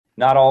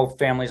not all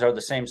families are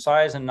the same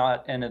size, and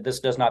this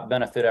does not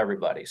benefit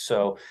everybody.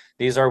 So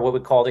these are what we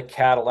call the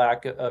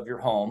Cadillac of your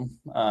home.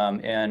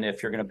 And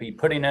if you're going to be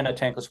putting in a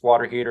tankless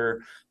water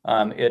heater,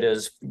 it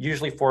is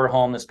usually for a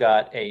home that's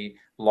got a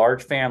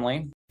large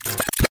family.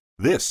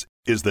 This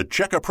is the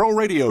Check-A-Pro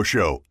Radio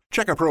Show.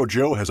 Check-A-Pro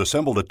Joe has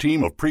assembled a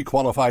team of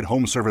pre-qualified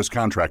home service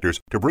contractors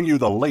to bring you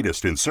the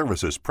latest in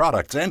services,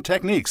 products, and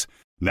techniques.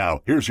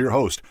 Now, here's your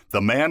host,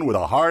 the man with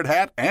a hard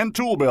hat and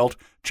tool belt,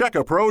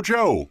 Check-A-Pro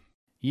Joe.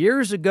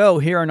 Years ago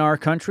here in our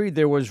country,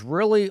 there was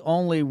really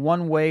only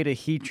one way to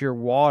heat your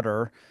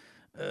water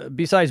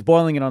besides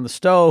boiling it on the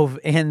stove,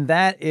 and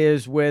that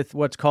is with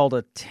what's called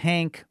a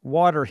tank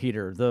water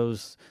heater.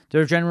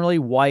 They're generally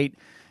white,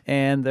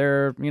 and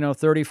they're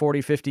 30,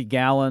 40, 50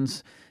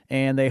 gallons,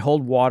 and they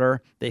hold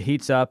water that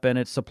heats up, and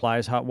it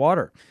supplies hot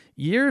water.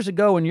 Years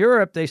ago in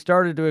Europe, they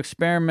started to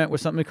experiment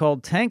with something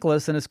called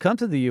Tankless, and it's come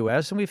to the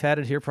U.S., and we've had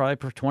it here probably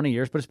for 20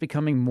 years, but it's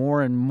becoming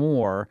more and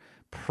more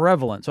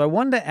prevalent. So I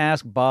wanted to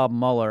ask Bob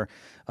Muller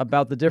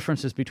about the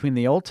differences between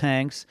the old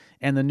tanks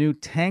and the new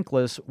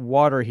tankless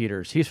water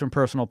heaters. He's from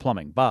Personal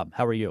Plumbing. Bob,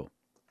 how are you?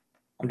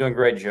 I'm doing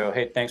great, Joe.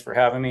 Hey, thanks for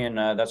having me, and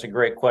that's a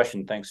great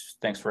question.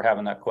 Thanks for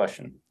having that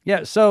question.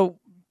 Yeah, so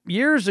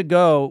years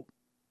ago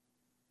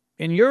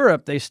in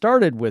Europe, they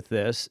started with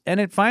this, and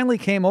it finally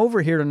came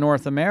over here to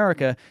North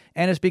America,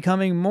 and it's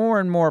becoming more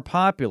and more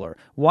popular.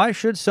 Why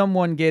should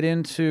someone get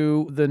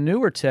into the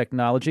newer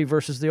technology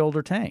versus the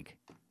older tank?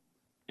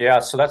 Yeah,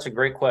 so that's a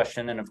great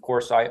question. And of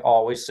course, I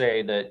always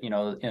say that,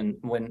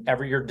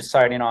 whenever you're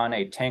deciding on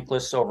a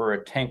tankless over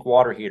a tank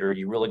water heater,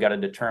 you really got to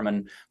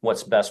determine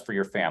what's best for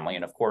your family.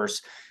 And of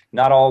course,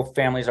 not all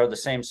families are the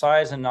same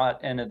size,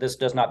 and this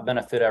does not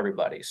benefit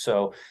everybody.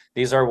 So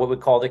these are what we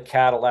call the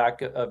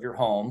Cadillac of your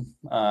home.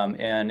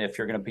 And if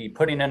you're going to be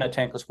putting in a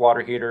tankless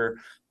water heater,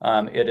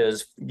 it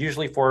is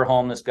usually for a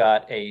home that's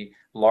got a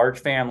large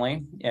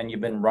family and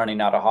you've been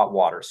running out of hot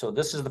water. So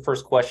this is the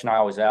first question I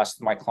always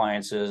ask my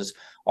clients is,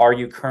 are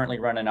you currently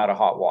running out of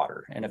hot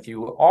water? And if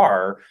you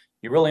are,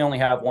 you really only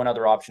have one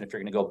other option if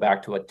you're going to go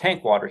back to a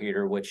tank water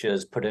heater, which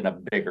is put in a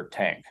bigger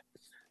tank.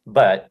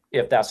 But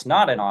if that's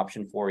not an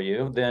option for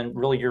you, then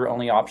really your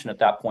only option at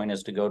that point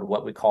is to go to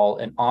what we call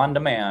an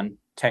on-demand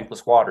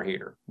tankless water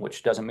heater,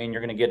 which doesn't mean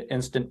you're going to get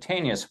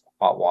instantaneous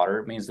hot water.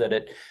 It means that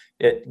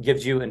it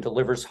gives you and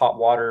delivers hot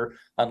water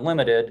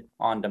unlimited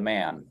on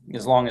demand,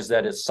 as long as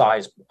that is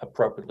sized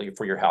appropriately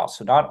for your house.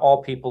 So not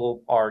all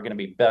people are going to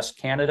be best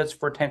candidates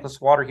for a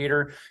tankless water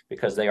heater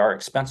because they are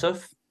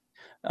expensive.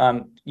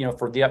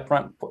 For the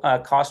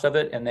upfront cost of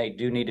it, and they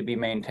do need to be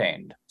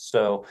maintained.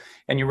 So,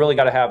 and you really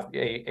got to have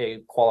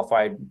a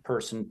qualified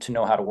person to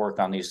know how to work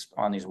on these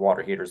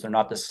water heaters. They're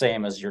not the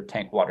same as your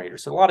tank water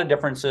heaters. So a lot of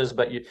differences,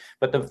 but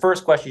the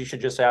first question you should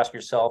just ask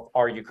yourself,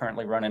 are you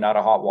currently running out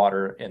of hot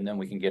water? And then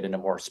we can get into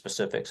more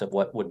specifics of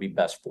what would be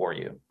best for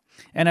you.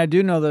 And I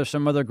do know there's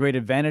some other great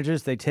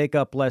advantages. They take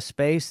up less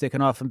space. They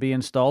can often be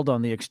installed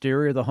on the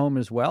exterior of the home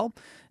as well.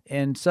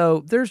 And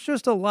so there's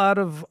just a lot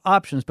of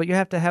options, but you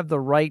have to have the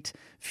right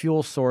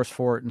fuel source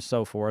for it and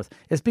so forth.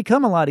 It's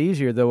become a lot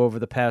easier, though, over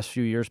the past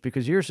few years,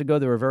 because years ago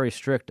they were very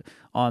strict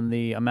on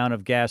the amount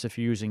of gas if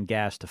you're using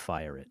gas to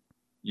fire it.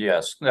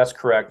 Yes, that's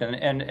correct.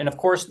 And of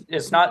course,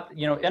 it's not,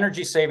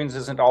 energy savings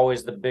isn't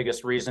always the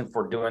biggest reason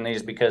for doing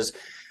these, because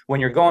when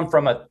you're going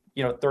from a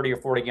 30 or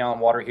 40 gallon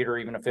water heater,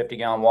 even a 50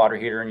 gallon water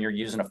heater, and you're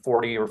using a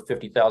 40 or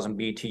 50,000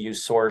 BTU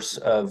source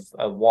of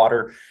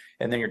water,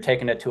 and then you're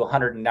taking it to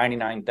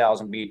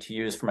 199,000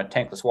 BTUs from a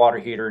tankless water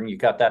heater, and you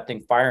got that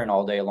thing firing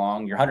all day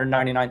long, your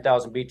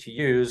 199,000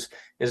 BTUs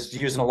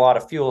is using a lot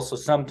of fuel. So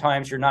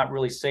sometimes you're not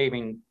really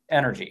saving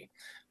energy.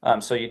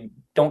 So you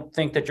don't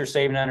think that you're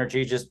saving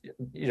energy, just,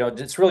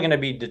 it's really going to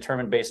be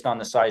determined based on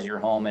the size of your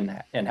home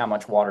and how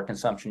much water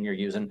consumption you're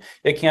using.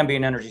 It can be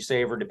an energy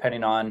saver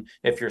depending on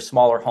if you're a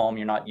smaller home,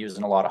 you're not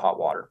using a lot of hot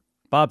water.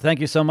 Bob, thank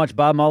you so much.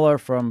 Bob Muller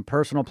from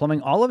Personal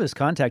Plumbing. All of his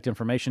contact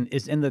information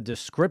is in the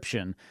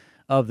description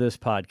of this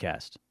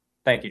podcast.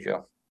 Thank you,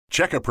 Joe.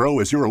 Check-A-Pro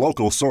is your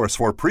local source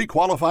for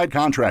pre-qualified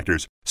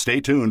contractors.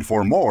 Stay tuned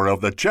for more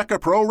of the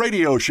Check-A-Pro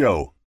Radio Show.